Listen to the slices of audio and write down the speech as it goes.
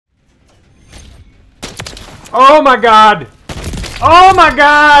Oh my god! Oh my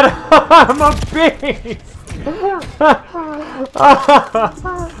god! I'm a beast!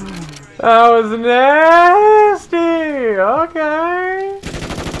 That was nasty! Okay.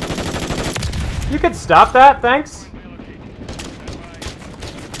 You could stop that, thanks.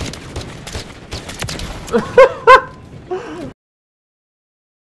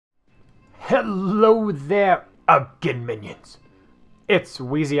 Hello there, again, minions. It's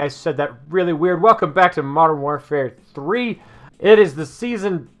Wheezy. I said that really weird. Welcome back to Modern Warfare 3. It is the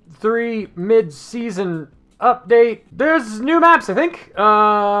Season 3 mid-season update. There's new maps, I think.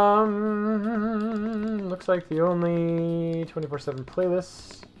 Looks like the only 24/7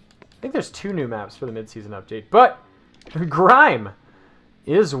 playlist. I think there's 2 new maps for the mid-season update, but Grime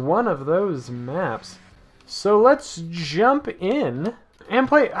is one of those maps. So let's jump in and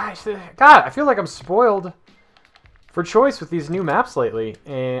play. God, I feel like I'm spoiled for choice with these new maps lately,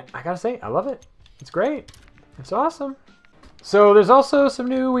 and I gotta say, I love it. It's great. It's awesome. So there's also some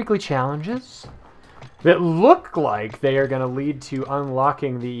new weekly challenges that look like they are going to lead to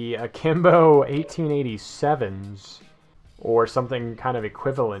unlocking the Akimbo 1887s or something kind of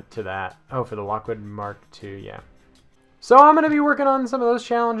equivalent to that. Oh, for the Lockwood Mark II, yeah. So I'm going to be working on some of those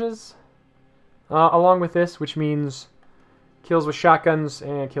challenges along with this, which means kills with shotguns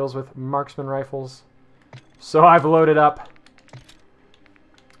and kills with marksman rifles. So I've loaded up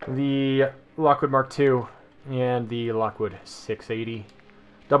the Lockwood Mark II and the Lockwood 680.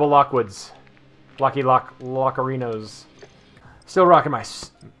 Double Lockwoods. Lockarinos. Still rocking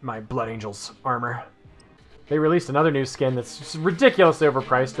my Blood Angels armor. They released another new skin that's just ridiculously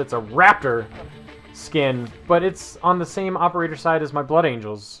overpriced. It's a Raptor skin, but it's on the same operator side as my Blood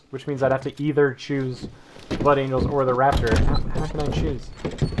Angels, which means I'd have to either choose Blood Angels or the Raptor. How can I choose?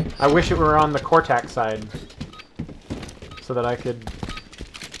 I wish it were on the Cortax side so that I could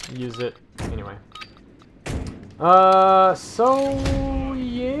use it. Anyway. So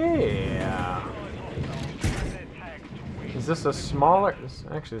yeah. Is this a smaller...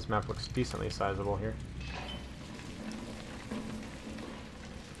 Actually, this map looks decently sizable here.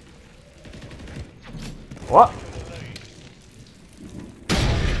 What?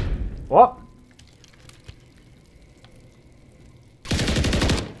 What?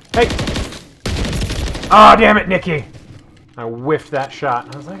 Hey! Oh, damn it, Nikki! I whiffed that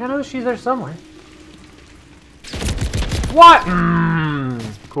shot. I was like, I know she's there somewhere. What?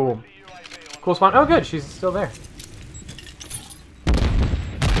 Cool. Cool spawn. Oh, good. She's still there.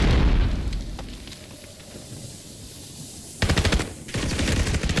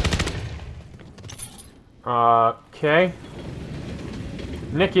 Okay.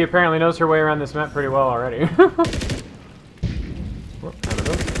 Nikki apparently knows her way around this map pretty well already.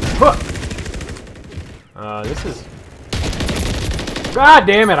 This is... God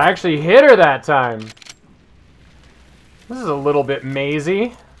damn it, I actually hit her that time. This is a little bit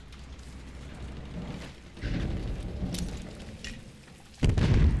mazy.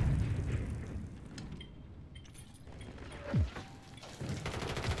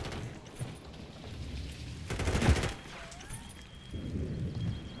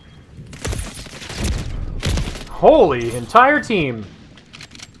 Holy, entire team.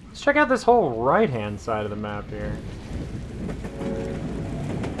 Let's check out this whole right-hand side of the map here.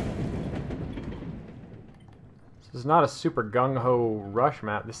 This is not a super gung-ho rush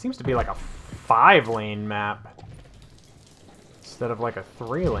map. This seems to be like a 5-lane map instead of like a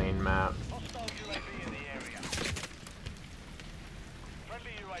 3-lane map.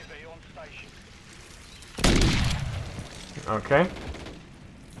 Okay.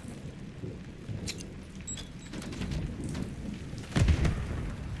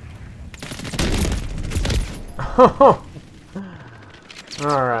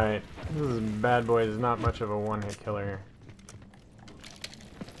 Alright. This is Bad Boy is not much of a one-hit killer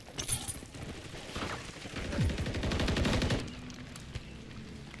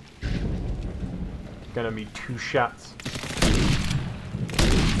here. Gonna be 2 shots.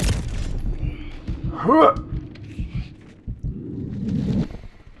 Huh!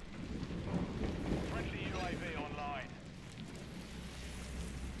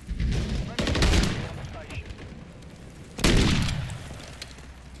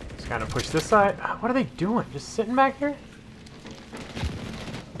 Kind of push this side. What are they doing? Just sitting back here?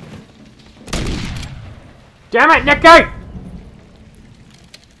 Damn it, Nicky!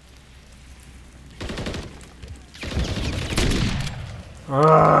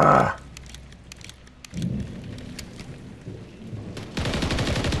 Ugh.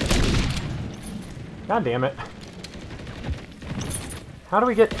 God damn it. How do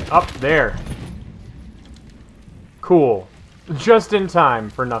we get up there? Cool. Just in time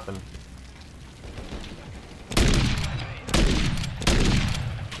for nothing.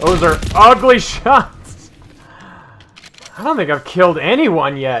 Those are ugly shots. I don't think I've killed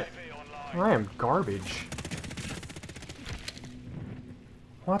anyone yet. I am garbage.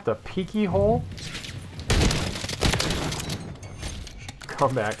 What the peaky hole?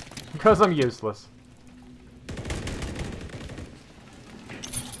 Come back. Because I'm useless.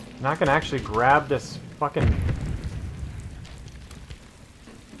 Not gonna actually grab this fucking...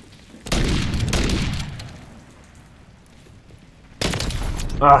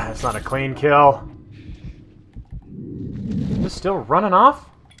 Ah, that's not a clean kill. Just still running off?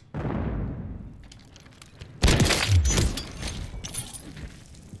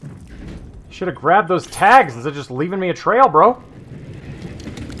 Should have grabbed those tags instead of just leaving me a trail, bro.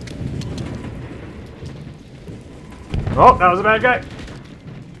 Oh, that was a bad guy.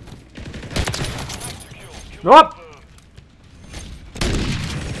 Nope.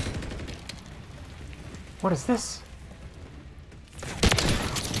 What is this?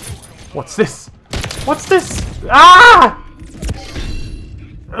 What's this? What's this? Ah!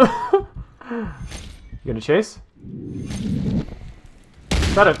 You gonna chase?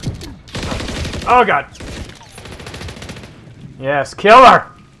 Is that a... Oh god. Yes, kill her!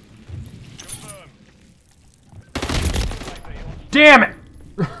 Damn it!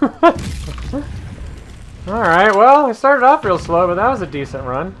 Alright, well, I started off real slow, but that was a decent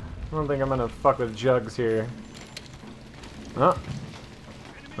run. I don't think I'm gonna fuck with jugs here. Oh.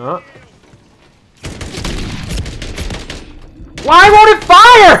 Oh. Why won't it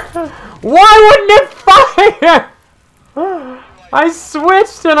fire? Why wouldn't it fire? I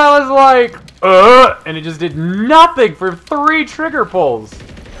switched and I was like, and it just did nothing for 3 trigger pulls.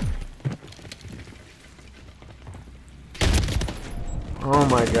 Oh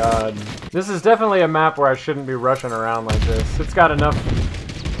my god. This is definitely a map where I shouldn't be rushing around like this. It's got enough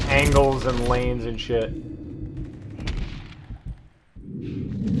angles and lanes and shit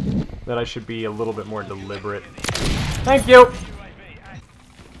that I should be a little bit more deliberate. Thank you!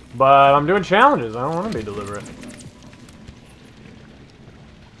 But I'm doing challenges. I don't want to be deliberate.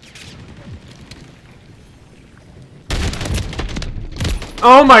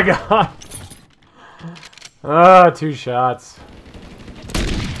 Oh my god! Ah, 2 shots.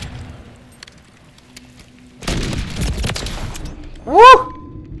 Woo!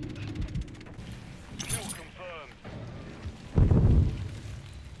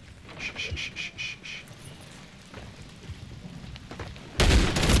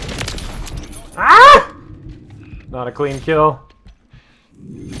 Ah! Not a clean kill.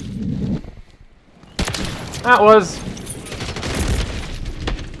 That was.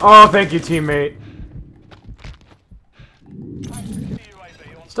 Oh, thank you, teammate.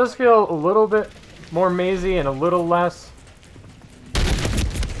 This does feel a little bit more mazy and a little less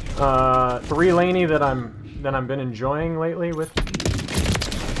 3-laney that I've been enjoying lately with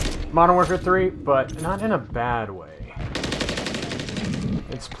Modern Warfare 3, but not in a bad way.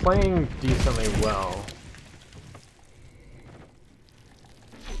 It's playing decently well,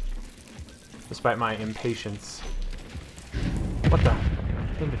 despite my impatience. What the?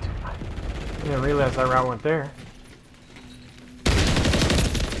 I didn't realize that route went there.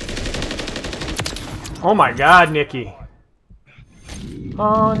 Oh my god, Nikki.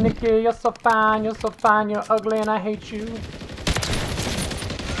 Oh, Nikki, you're so fine, you're ugly, and I hate you.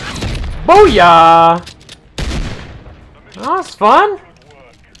 Booyah! Oh, it's fun.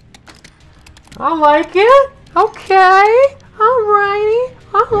 I like it. Okay. Alrighty.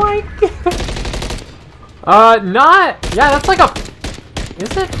 I like it. Not. Yeah, that's like a.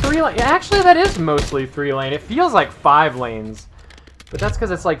 Is it 3 lane? Actually, that is mostly 3 lane. It feels like 5 lanes. But that's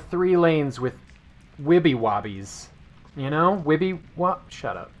because it's like 3 lanes with wibby wobbies. You know? Wibby wop.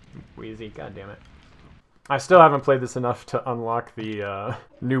 Shut up, Wheezy. God damn it. I still haven't played this enough to unlock the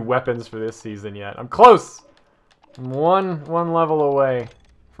new weapons for this season yet. I'm close! I'm one level away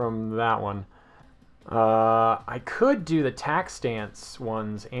from that one. I could do the tack stance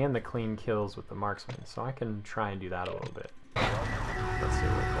ones and the clean kills with the marksman, so I can try and do that a little bit. Let's see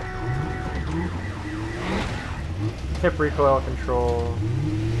real quick. Hip recoil control.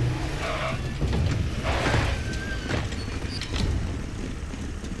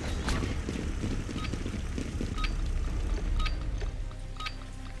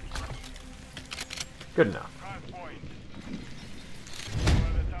 Good enough.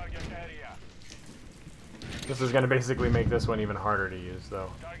 This is going to basically make this one even harder to use,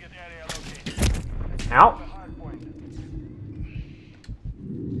 though. Ow!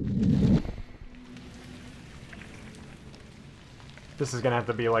 This is going to have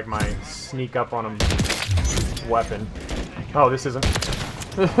to be like my sneak up on him weapon. Oh, this isn't.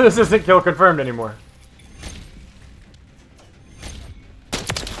 This isn't kill confirmed anymore.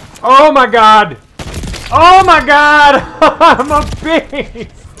 Oh my god! Oh my god! I'm a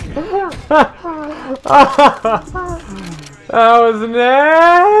beast! That was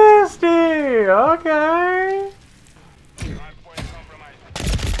nasty! Okay.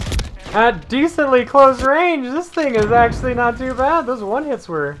 At decently close range, this thing is actually not too bad. Those one hits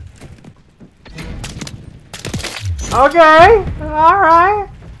were... Okay! Alright!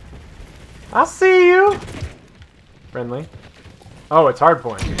 I see you! Friendly. Oh, it's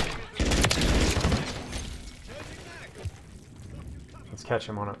hardpoint. Let's catch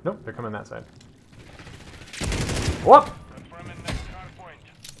him on it. Nope, they're coming that side. Whoop!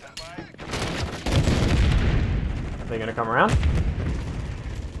 Are they gonna come around?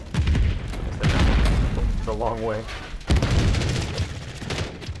 It's a long way.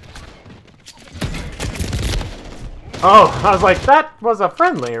 Oh, I was like, that was a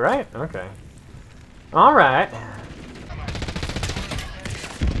friendly, right? Okay. Alright.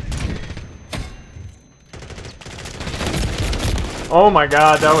 Oh my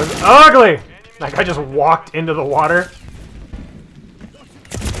god, that was ugly! That guy just walked into the water.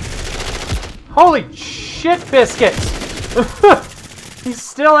 Holy shit biscuits! He's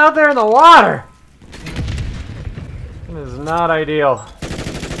still out there in the water! It is not ideal.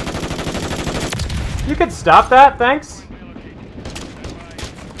 You could stop that, thanks.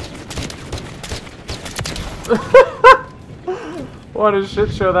 What a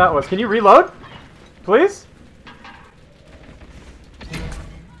shit show that was. Can you reload? Please?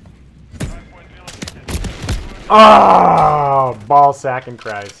 Oh, ball sack and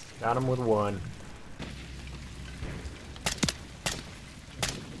cries. Got him with one.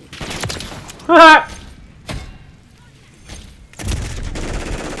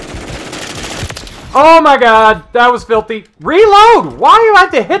 Oh my god, that was filthy. Reload! Why do you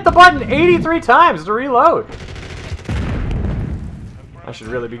have to hit the button 83 times to reload? I should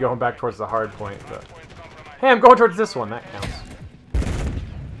really be going back towards the hard point, but... Hey, I'm going towards this one, that counts.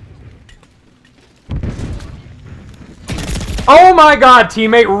 Oh my god,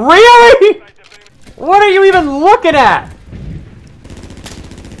 teammate, really? What are you even looking at?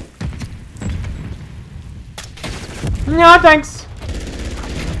 No, thanks.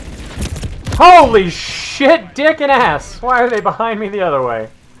 Holy shit, dick and ass. Why are they behind me the other way?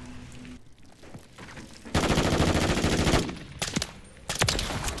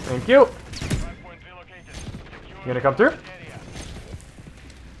 Thank you. You gonna come through?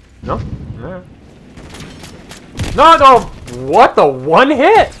 No? No. No, no! What, the one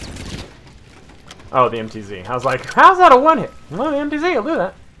hit? Oh, the MTZ. I was like, how's that a one hit? Well, the MTZ will do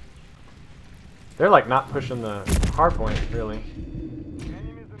that. They're like not pushing the hard point, really.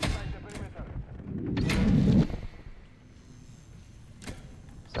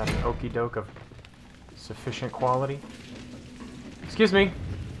 Is that an okie doke of sufficient quality? Excuse me.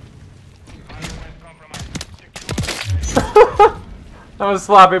 That was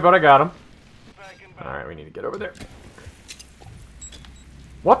sloppy, but I got him. Alright, we need to get over there.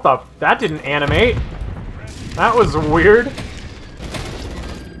 What the? That didn't animate. That was weird.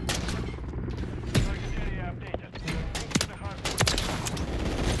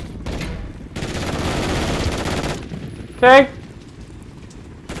 Okay.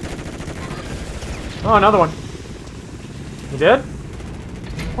 Oh, another one. You did?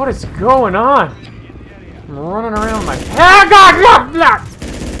 What is going on? I'm running around like...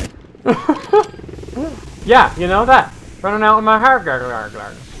 Yeah, you know that. Running out with my hair.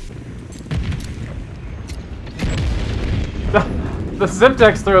 The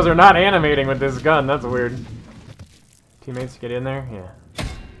Simtex throws are not animating with this gun. That's weird. Teammates, get in there? Yeah.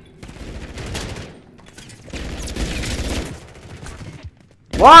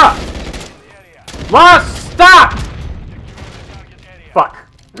 What? What? Stop! Fuck.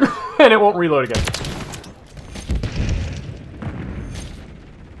 And it won't reload again.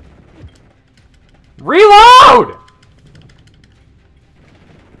 Reload!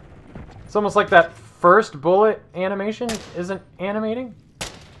 It's almost like that first bullet animation isn't animating.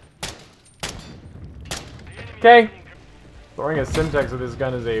 Okay. Throwing a Simtex with this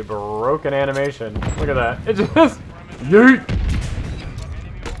gun is a broken animation. Look at that. It just... Yeet!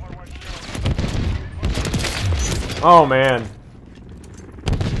 Oh, man.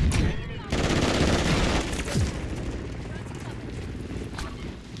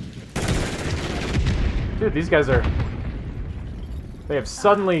 Dude, these guys are... They have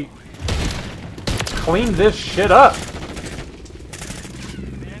suddenly cleaned this shit up.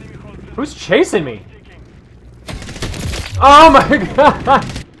 Who's chasing me? Oh my god!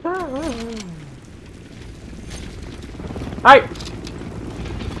 Hi!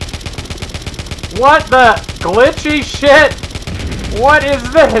 What the glitchy shit? What is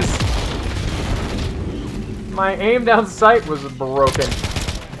this? My aim down sight was broken.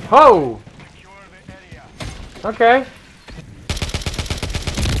 Oh! Okay.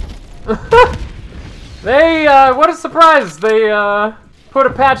 They, what a surprise! They, put a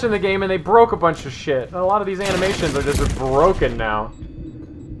patch in the game and they broke a bunch of shit. A lot of these animations are just broken now.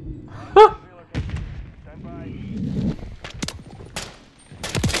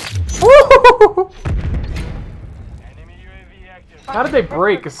 How did they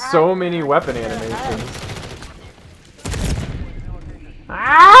break so many weapon animations?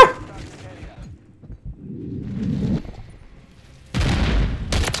 Ah!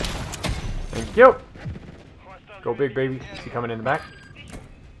 Thank you. Go big, baby. Is he coming in the back?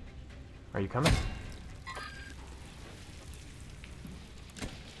 Are you coming?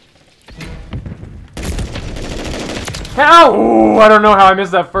 How? Ooh, I don't know how I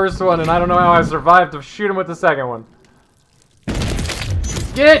missed that first one, and I don't know how I survived to shoot him with the second one.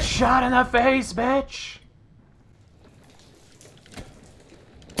 Get shot in the face, bitch!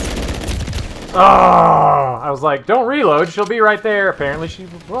 Oh, I was like, don't reload, she'll be right there. Apparently she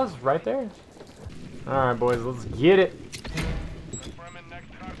was right there. Alright, boys, let's get it.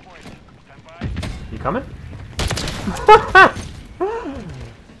 You coming?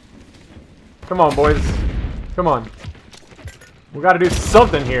 Come on, boys. Come on. We gotta do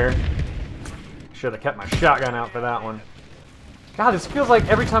something here. Should have kept my shotgun out for that one. God, this feels like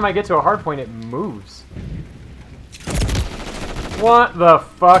every time I get to a hard point, it moves. What the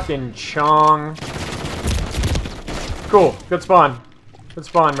fucking chong? Cool. Good spawn. Good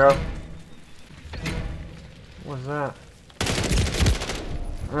spawn, bro. What's that?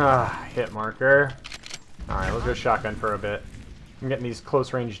 Ah, hit marker. Alright, let's go shotgun for a bit. I'm getting these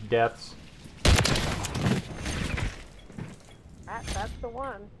close-range deaths. That's the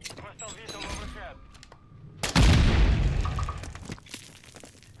one.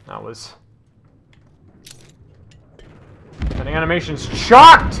 That was... That animation's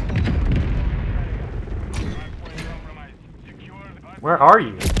shocked! Where are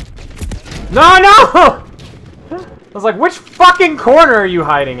you? No, no! I was like, which fucking corner are you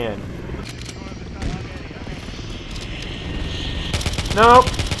hiding in? Nope.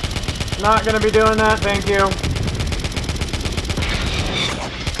 Not gonna be doing that, thank you.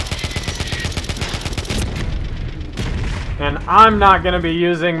 And I'm not gonna be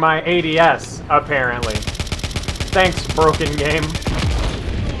using my ADS, apparently. Thanks, broken game.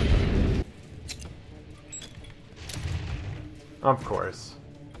 Of course.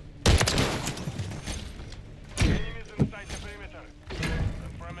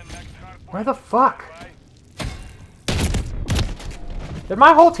 Where the fuck? Did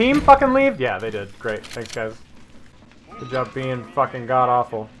my whole team fucking leave? Yeah, they did. Great. Thanks, guys. Good job being fucking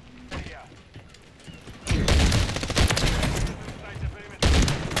god-awful.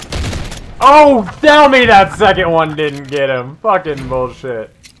 Oh, tell me that second one didn't get him. Fucking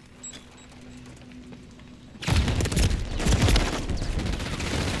bullshit.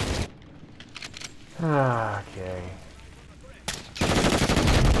 Okay.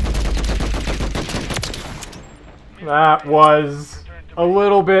 That was a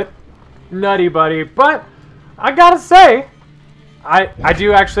little bit nutty, buddy, but I gotta say, I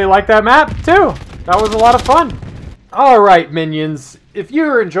do actually like that map, too. That was a lot of fun. Alright, minions, if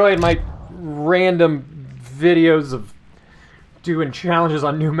you're enjoying my random videos of doing challenges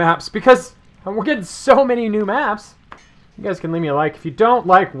on new maps, because we're getting so many new maps, you guys can leave me a like. If you don't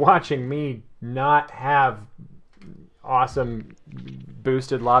like watching me not have awesome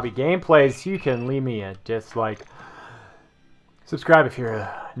boosted lobby gameplays, you can leave me a dislike. Subscribe if you're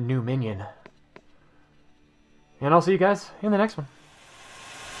a new minion. And I'll see you guys in the next one.